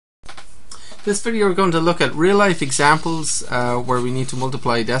This video we're going to look at real life examples where we need to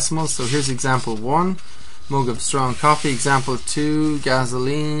multiply decimals. So here's example 1, mug of strong coffee. Example 2,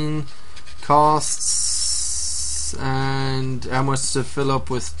 gasoline costs and how much to fill up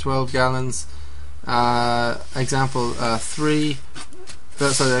with 12 gallons. Example 3,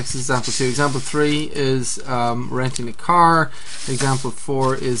 sorry, that's example 2. Example 3 is renting a car. Example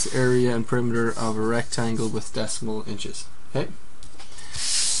 4 is area and perimeter of a rectangle with decimal inches. Okay.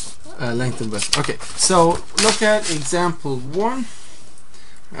 Length and width. Okay, so look at example 1,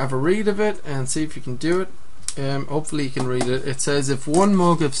 have a read of it and see if you can do it. Hopefully you can read it. It says if 1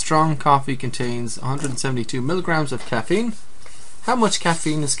 mug of strong coffee contains 172 milligrams of caffeine, how much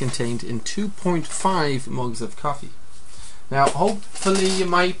caffeine is contained in 2.5 mugs of coffee? Now hopefully you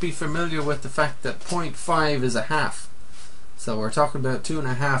might be familiar with the fact that 0.5 is a half, so we're talking about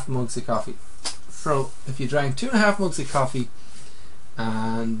 2.5 mugs of coffee. So if you drank 2.5 mugs of coffee,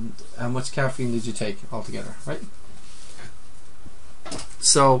 and how much caffeine did you take altogether, right?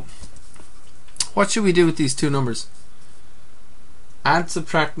 So what should we do with these two numbers? Add,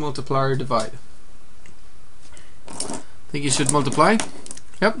 subtract, multiply, or divide? Think you should multiply?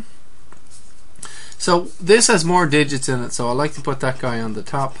 Yep. So this has more digits in it, so I like to put that guy on the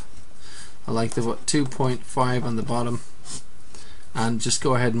top. I like to put 2.5 on the bottom, and just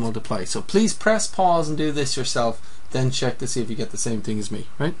go ahead and multiply. So please press pause and do this yourself, then check to see if you get the same thing as me,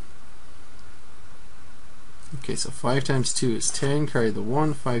 right? Okay, so 5 times 2 is 10, carry the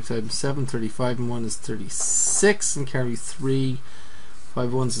 1, 5 times 7, 35, and 1 is 36, and carry 3,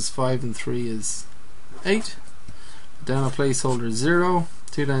 5 ones is 5, and 3 is 8. Down a placeholder 0,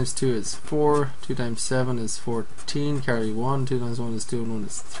 2 times 2 is 4, 2 times 7 is 14, carry 1, 2 times 1 is 2, and 1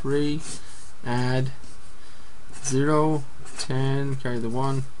 is 3, add 0, 10, carry the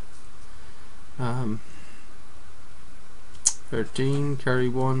 1, 13, carry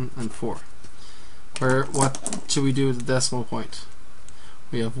 1, and 4. What should we do with the decimal point?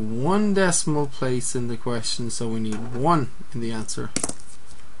 We have 1 decimal place in the question, so we need 1 in the answer.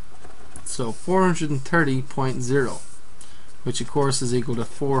 So 430.0, which of course is equal to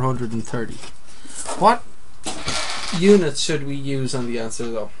 430. What units should we use on the answer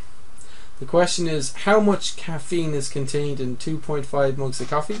though? The question is, how much caffeine is contained in 2.5 mugs of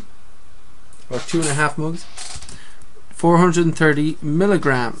coffee? Or 2.5 mugs? 430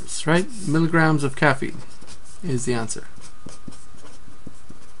 milligrams, right? Milligrams of caffeine is the answer.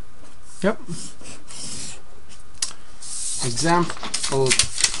 Yep. Example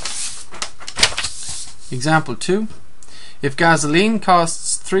 2. If gasoline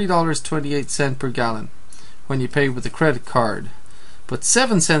costs $3.28 per gallon when you pay with a credit card, but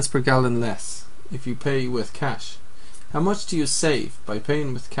 7 cents per gallon less if you pay with cash, how much do you save by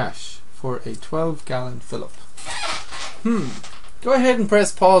paying with cash for a 12-gallon fill-up? Go ahead and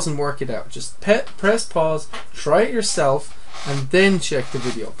press pause and work it out. Just press pause, try it yourself, and then check the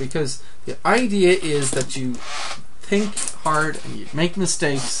video, because the idea is that you think hard and you make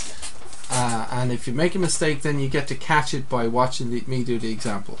mistakes, and if you make a mistake then you get to catch it by watching me do the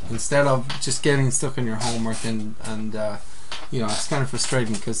example, instead of just getting stuck in your homework and you know, it's kind of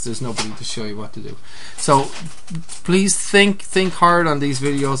frustrating because there's nobody to show you what to do. So please think hard on these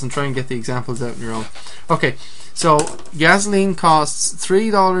videos and try and get the examples out on your own. Okay, so gasoline costs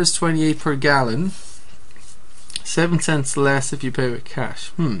 $3.28 per gallon, 7 cents less if you pay with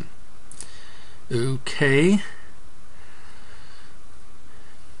cash. Okay.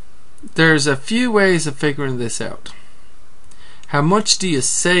 There's a few ways of figuring this out. How much do you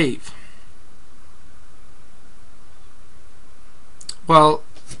save? Well,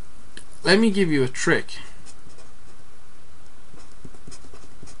 let me give you a trick.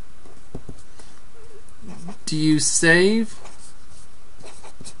 Do you save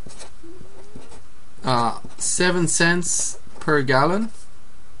 7 cents per gallon?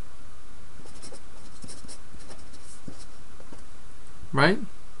 Right?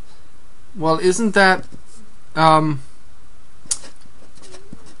 Well, isn't that 7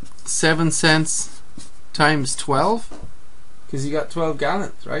 cents times 12? Because you got 12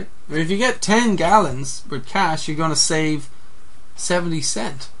 gallons, right? I mean, if you get 10 gallons with cash, you're going to save 70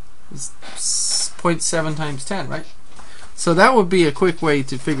 cents. It's 0.7 times 10, right? So that would be a quick way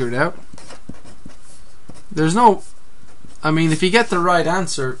to figure it out. There's no, I mean, if you get the right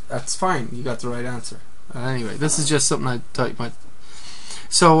answer, that's fine. You got the right answer. Anyway, this is just something I thought you might.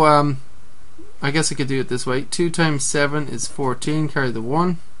 So I guess I could do it this way. 2 times 7 is 14, carry the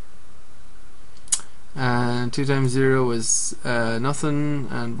 1. And 2 times 0 is nothing,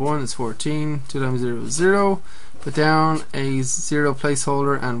 and 1 is 14. 2 times 0 is 0. Put down a 0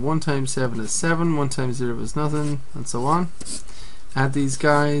 placeholder, and 1 times 7 is 7. 1 times 0 is nothing, and so on. Add these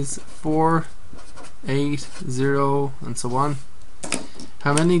guys, 4, 8, 0, and so on.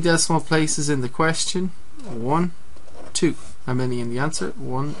 How many decimal places in the question? 1, 2. How many in the answer?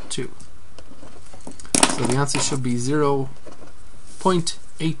 1, 2. So the answer should be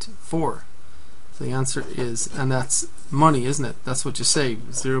 0.84. So the answer is, and that's money, isn't it? That's what you save,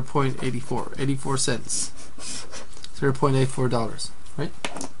 0.84, 84 cents. $0.84, right?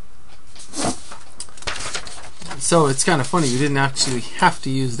 So it's kind of funny, we didn't actually have to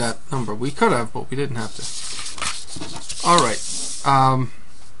use that number. We could have, but we didn't have to. Alright.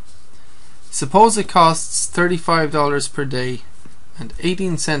 Suppose it costs $35 per day and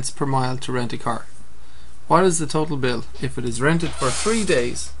 18 cents per mile to rent a car. What is the total bill if it is rented for 3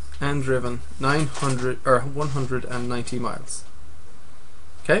 days and driven 190 miles?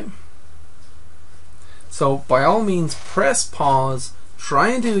 Okay? So by all means, press pause, try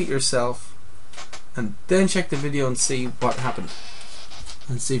and do it yourself, and then check the video and see what happened,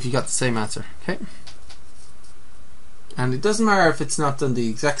 and see if you got the same answer. Okay? And it doesn't matter if it's not done the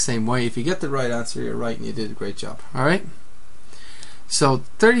exact same way. If you get the right answer, you're right and you did a great job. Alright? So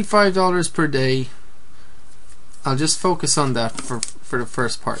 $35 per day. I'll just focus on that for the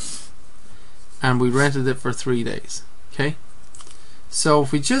first part. And we rented it for 3 days. Okay? So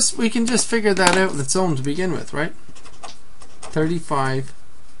if we can just figure that out on its own to begin with, right? 35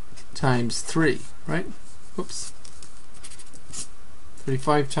 times 3, right? Oops.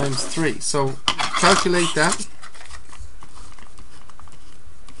 35 times 3. So calculate that.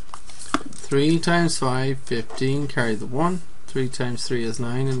 3 times 5, 15, carry the 1. 3 times 3 is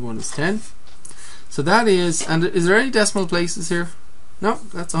 9 and 1 is 10. So that is, and is there any decimal places here? No,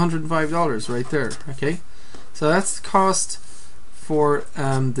 that's $105 right there. Okay, so that's the cost for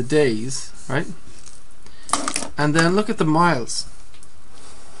the days, right? And then look at the miles.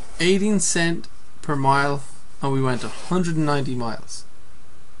 18 cents per mile, and we went 190 miles.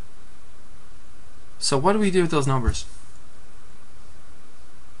 So what do we do with those numbers?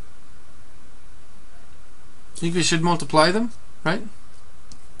 I think we should multiply them, right?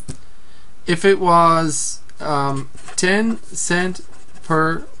 If it was 10 cents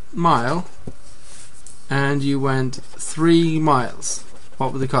per mile and you went 3 miles,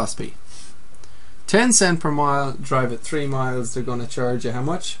 what would the cost be? 10 cents per mile, drive it 3 miles, they're going to charge you how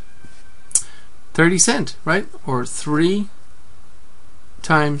much? 30 cents, right? Or 3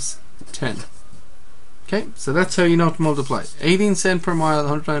 times 10. Okay, so that's how you know to multiply. 18 cents per mile,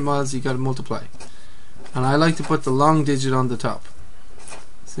 109 miles, you got to multiply. And I like to put the long digit on the top.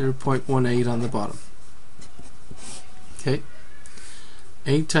 0.18 on the bottom. Okay.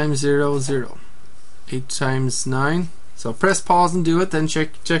 8 times 0, 0. 8 times 9. So press pause and do it, then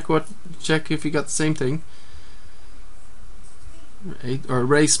check if you got the same thing. 8, or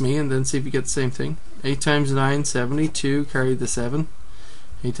erase me and then see if you get the same thing. 8 times 9, 72, carry the 7.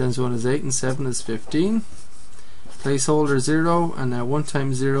 8 times 1 is 8 and 7 is 15. Placeholder 0, and now 1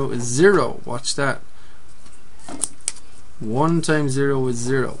 times 0 is 0. Watch that. 1 times 0 is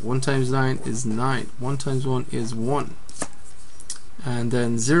 0. 1 times 9 is 9. 1 times 1 is 1. And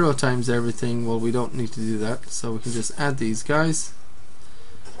then 0 times everything, well, we don't need to do that, so we can just add these guys.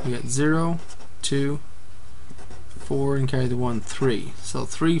 We get 0, 2, 4, and carry the 1, 3. So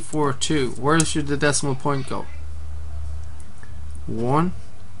 3, 4, 2. Where should the decimal point go? 1,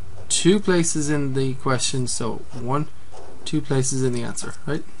 2 places in the question, so 1, 2 places in the answer,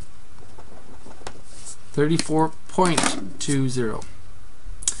 right? 34.20.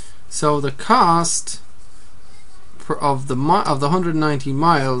 So the cost of the 190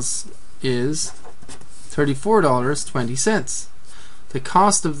 miles is $34.20. The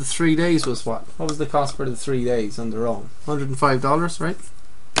cost of the 3 days was what? What was the cost for the 3 days on their own? $105, right?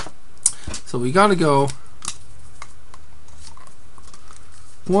 So we got to go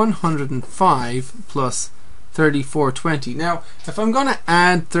 105 plus 34.20. Now, if I'm going to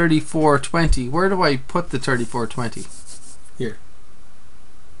add 34.20, where do I put the 34.20? Here.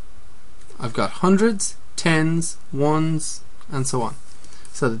 I've got hundreds, tens, ones, and so on.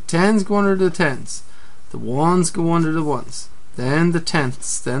 So the tens go under the tens, the ones go under the ones, then the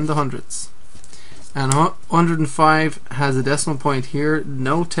tenths, then the hundreds. And 105 has a decimal point here,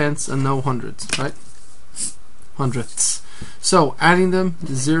 no tenths and no hundreds, right? Hundredths. So adding them,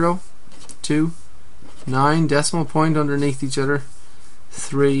 0, 2, 9, decimal point underneath each other,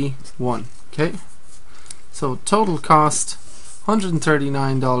 3, 1. Okay, so total cost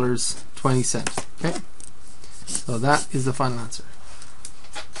 $139.20. Okay, so that is the final answer.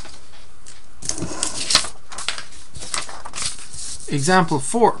 Example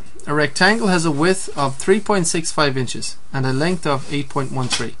 4. A rectangle has a width of 3.65 inches and a length of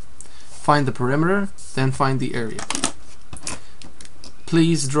 8.13. Find the perimeter, then find the area.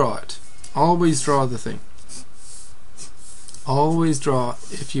 please draw it. Always draw the thing. Always draw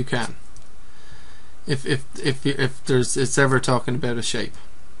if you can. If it's ever talking about a shape.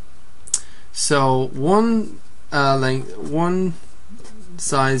 So one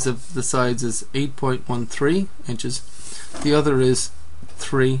size of the sides is 8.13 inches. The other is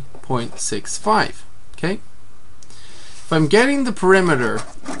 3.65. Okay. If I'm getting the perimeter,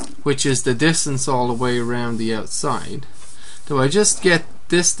 which is the distance all the way around the outside, do I just get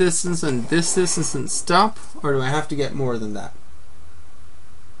this distance and stop, or do I have to get more than that?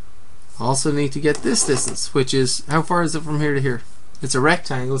 I also need to get this distance, which is, how far is it from here to here? It's a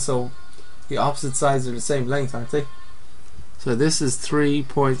rectangle, so the opposite sides are the same length, aren't they? So this is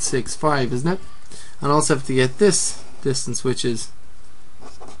 3.65, isn't it? And I also have to get this distance, which is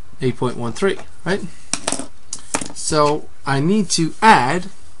 8.13, right? So I need to add,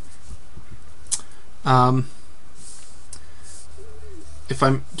 if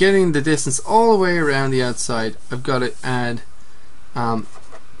I'm getting the distance all the way around the outside, I've got to add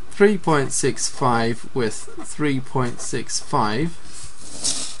 3.65 with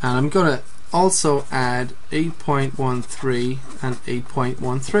 3.65, and I'm going to also add 8.13 and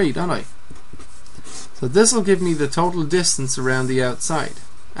 8.13, don't I? So this will give me the total distance around the outside,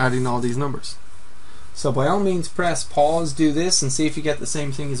 adding all these numbers. So by all means press pause, do this, and see if you get the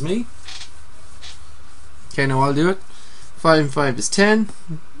same thing as me. Okay, now I'll do it. 5 and 5 is 10,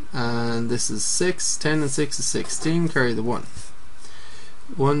 and this is 6. 10 and 6 is 16, carry the 1.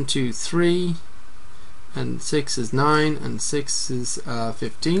 1, 2, 3, and 6 is 9, and 6 is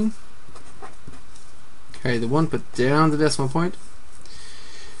 15. Carry the 1, put down the decimal point.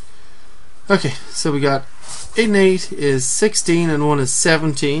 Okay, so we got 8 and 8 is 16, and 1 is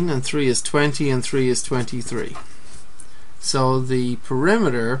 17, and 3 is 20, and 3 is 23. So the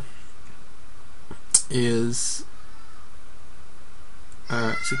perimeter is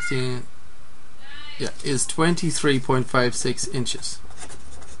 16, yeah, is 23.56 inches.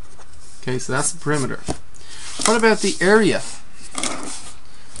 Okay, so that's the perimeter. What about the area?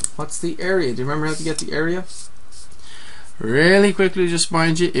 What's the area? Do you remember how to get the area? Really quickly, just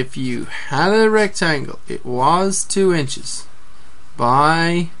mind you, if you had a rectangle, it was 2 inches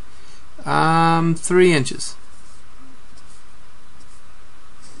by 3 inches.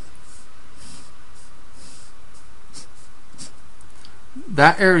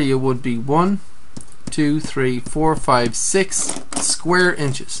 That area would be 1, 2, 3, 4, 5, 6 square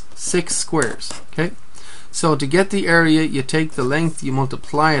inches. 6 squares. Okay? So to get the area, you take the length, you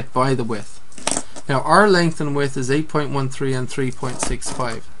multiply it by the width. Now our length and width is 8.13 and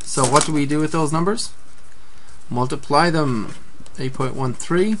 3.65. So what do we do with those numbers? Multiply them.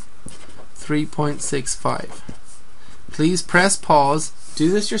 8.13, 3.65. Please press pause,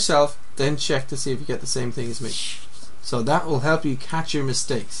 do this yourself, then check to see if you get the same thing as me. So that will help you catch your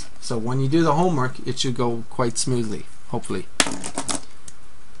mistakes. So when you do the homework, it should go quite smoothly, hopefully.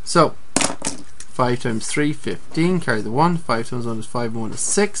 So 5 times 3, 15, carry the 1. 5 times 1 is 5, and 1 is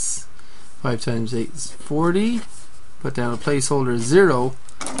 6. 5 times 8 is 40. Put down a placeholder 0.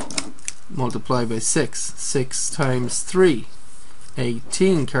 Multiply by 6. 6 times 3,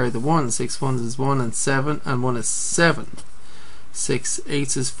 18. Carry the 1. 6 ones is 1 and 7, and 1 is 7. 6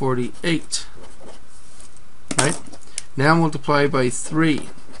 eighths is 48. Right? Now multiply by 3.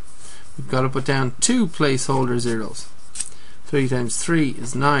 We've got to put down 2 placeholder zeros. 3 times 3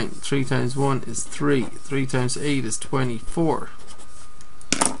 is 9. 3 times 1 is 3. 3 times 8 is 24.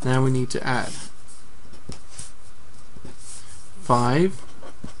 Now we need to add 5,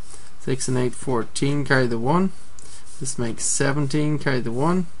 6 and 8, 14, carry the 1. This makes 17, carry the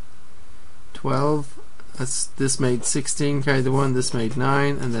 1. 12, this made 16, carry the 1. This made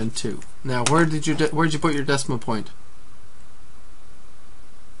 9, and then 2. Now where'd you put your decimal point?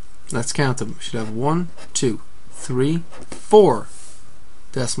 Let's count them. We should have 1, 2, 3, 4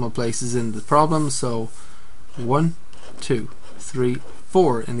 decimal places in the problem. So 1, 2, 3,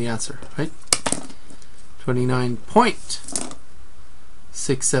 4 in the answer, right?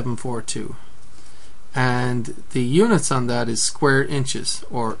 29.6742. And the units on that is square inches,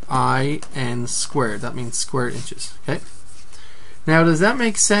 or IN squared. That means square inches. Okay. Now, does that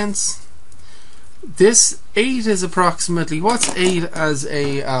make sense? This 8 is approximately, what's 8 as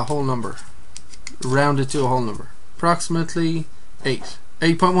a whole number? Rounded to a whole number. Approximately 8.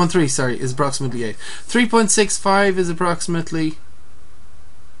 8.13, sorry, is approximately 8. 3.65 is approximately...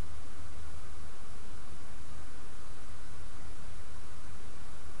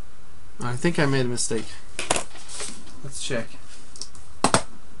 I think I made a mistake. Let's check.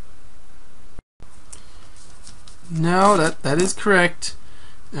 No, that is correct.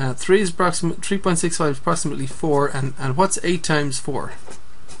 3 is approximate 3.65 is approximately 4, and what's 8 times 4?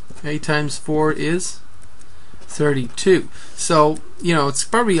 8 times 4 is 32. So you know it's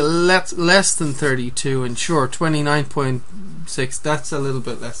probably less than 32, and sure, 29.6, that's a little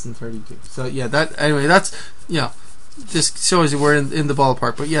bit less than 32. So yeah, that anyway, that's, yeah, just shows you we're in the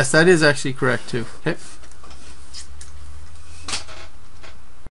ballpark. But yes, that is actually correct too. Okay.